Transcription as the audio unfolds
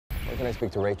Can I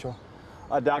speak to Rachel?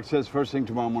 Doc says first thing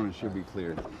tomorrow morning she'll be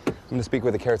cleared. I'm gonna speak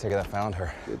with the caretaker that found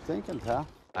her. Good thinking, pal.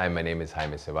 Hi, my name is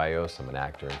Jaime Zevallos. I'm an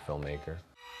actor and filmmaker.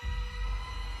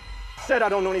 Said I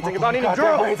don't know anything about any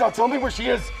girl. Tell me where she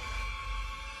is.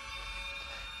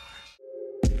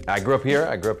 I grew up here.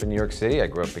 I grew up in New York City. I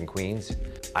grew up in Queens.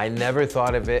 I never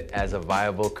thought of it as a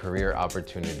viable career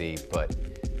opportunity, but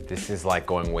this is like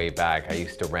going way back. I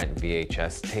used to rent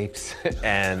VHS tapes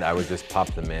and I would just pop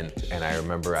them in. And I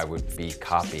remember I would be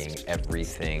copying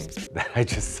everything that I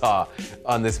just saw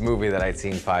on this movie that I'd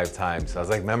seen 5 times. So I was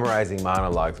like memorizing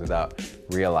monologues without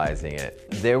realizing it.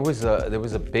 There was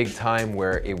a big time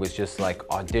where it was just like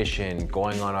audition,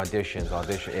 going on auditions,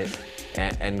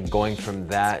 and going from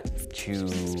that to,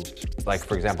 like,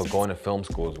 for example, going to film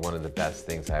school is one of the best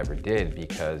things I ever did,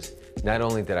 because not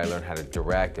only did I learn how to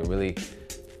direct and really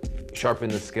sharpen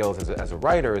the skills as a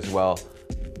writer as well,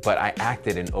 but I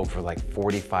acted in over like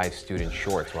 45 student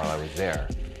shorts while I was there.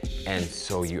 And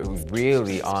so you're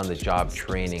really on the job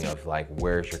training of like,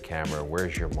 where's your camera,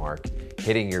 where's your mark,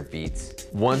 hitting your beats.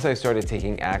 Once I started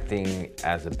taking acting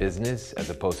as a business, as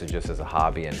opposed to just as a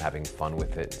hobby and having fun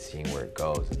with it and seeing where it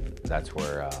goes, and that's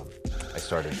where I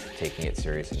started taking it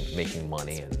serious and making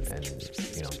money and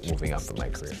you know, moving up in my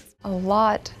career. A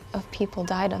lot of people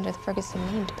died under the Ferguson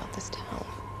name to build this town.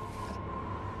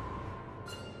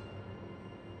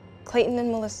 Clayton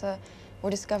and Melissa were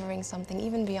discovering something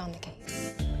even beyond the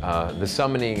case. The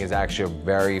Summoning is actually a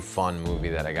very fun movie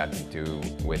that I got to do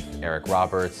with Eric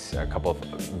Roberts, a couple of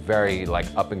very like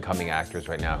up-and-coming actors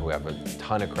right now who have a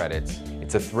ton of credits.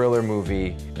 It's a thriller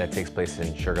movie that takes place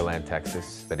in Sugar Land,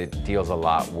 Texas, but it deals a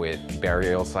lot with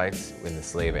burial sites in the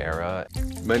slave era.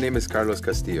 My name is Carlos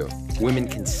Castillo. Women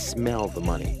can smell the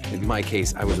money. In my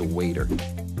case, I was a waiter.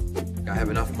 I have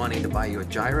enough money to buy you a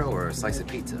gyro or a slice of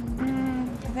pizza.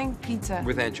 I think pizza.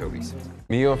 With anchovies.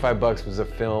 $1,000,005 was a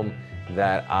film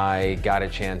that I got a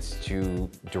chance to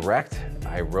direct.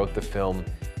 I wrote the film.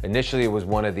 Initially, it was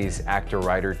one of these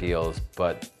actor-writer deals,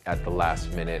 but at the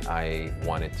last minute, I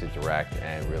wanted to direct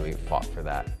and really fought for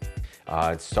that.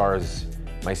 It stars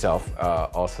myself,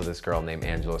 also this girl named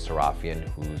Angela Sarafian,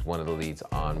 who's one of the leads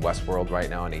on Westworld right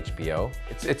now on HBO.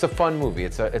 It's a fun movie.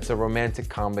 It's a romantic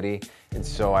comedy, and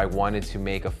so I wanted to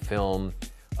make a film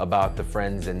about the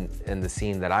friends and the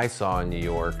scene that I saw in New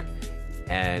York.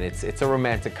 And it's a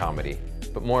romantic comedy,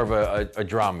 but more of a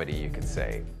dramedy, you could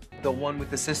say. The one with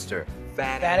the sister,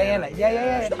 Fat Anna.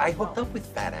 Yeah. I hooked up with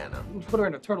Fat Anna. We put her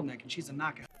in a turtleneck and she's a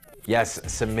knockout. Yes,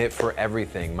 submit for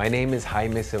everything. My name is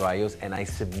Jaime Zevallos and I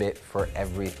submit for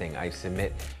everything. I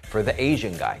submit for the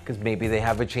Asian guy, because maybe they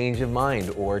have a change of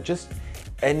mind, or just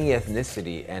any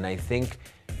ethnicity. And I think,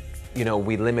 you know,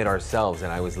 we limit ourselves,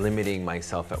 and I was limiting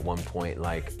myself at one point,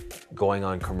 like going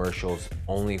on commercials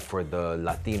only for the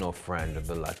Latino friend or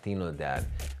the Latino dad.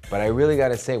 But I really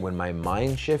gotta say, when my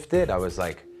mind shifted, I was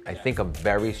like, I think a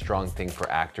very strong thing for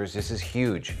actors, this is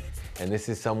huge. And this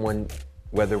is someone,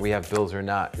 whether we have bills or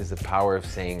not, is the power of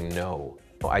saying no.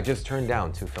 I just turned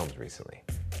down 2 films recently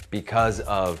because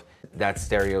of that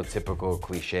stereotypical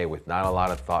cliche with not a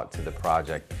lot of thought to the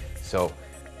project. So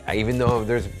even though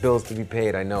there's bills to be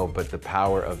paid, I know, but the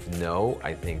power of no,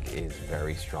 I think, is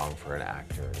very strong for an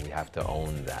actor, and we have to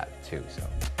own that too, so.